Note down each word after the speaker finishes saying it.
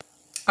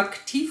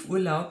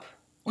Aktivurlaub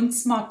und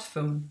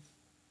Smartphone.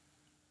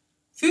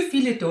 Für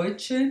viele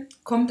Deutsche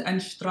kommt ein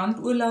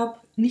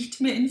Strandurlaub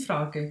nicht mehr in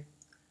Frage.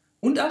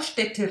 Und auch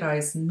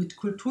Städtereisen mit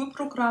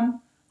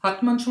Kulturprogramm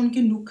hat man schon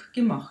genug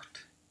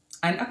gemacht.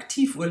 Ein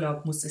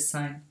Aktivurlaub muss es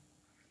sein.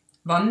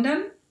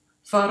 Wandern,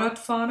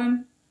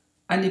 Fahrradfahren,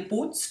 eine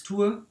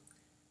Bootstour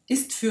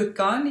ist für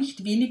gar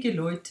nicht wenige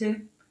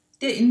Leute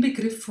der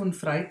Inbegriff von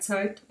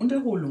Freizeit und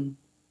Erholung.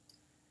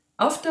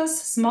 Auf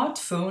das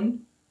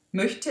Smartphone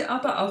möchte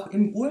aber auch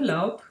im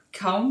Urlaub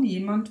kaum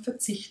jemand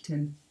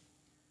verzichten.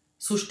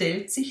 So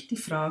stellt sich die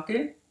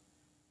Frage: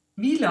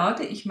 Wie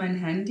lade ich mein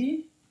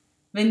Handy,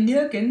 wenn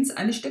nirgends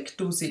eine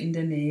Steckdose in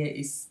der Nähe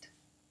ist?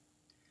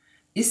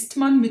 Ist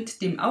man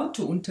mit dem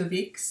Auto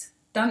unterwegs,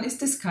 dann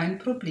ist es kein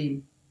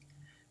Problem.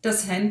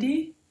 Das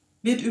Handy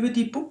wird über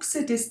die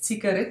Buchse des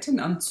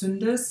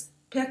Zigarettenanzünders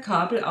per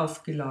Kabel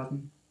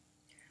aufgeladen.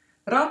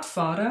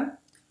 Radfahrer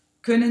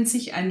können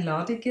sich ein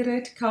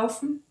Ladegerät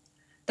kaufen,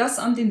 das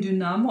an den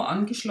Dynamo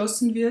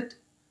angeschlossen wird,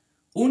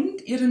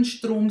 und ihren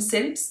Strom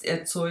selbst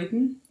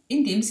erzeugen,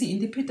 indem sie in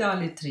die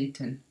Pedale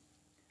treten.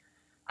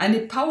 Eine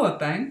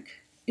Powerbank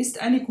ist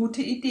eine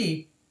gute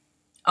Idee,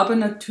 aber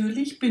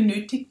natürlich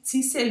benötigt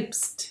sie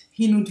selbst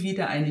hin und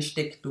wieder eine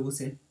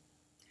Steckdose.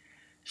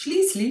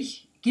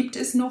 Schließlich gibt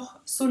es noch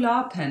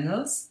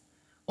Solarpanels,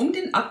 um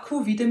den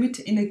Akku wieder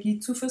mit Energie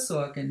zu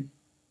versorgen.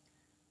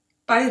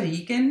 Bei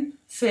Regen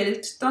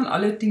fällt dann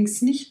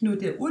allerdings nicht nur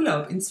der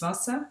Urlaub ins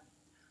Wasser,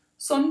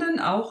 sondern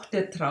auch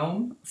der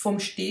Traum vom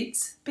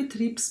stets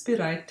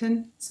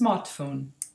betriebsbereiten Smartphone.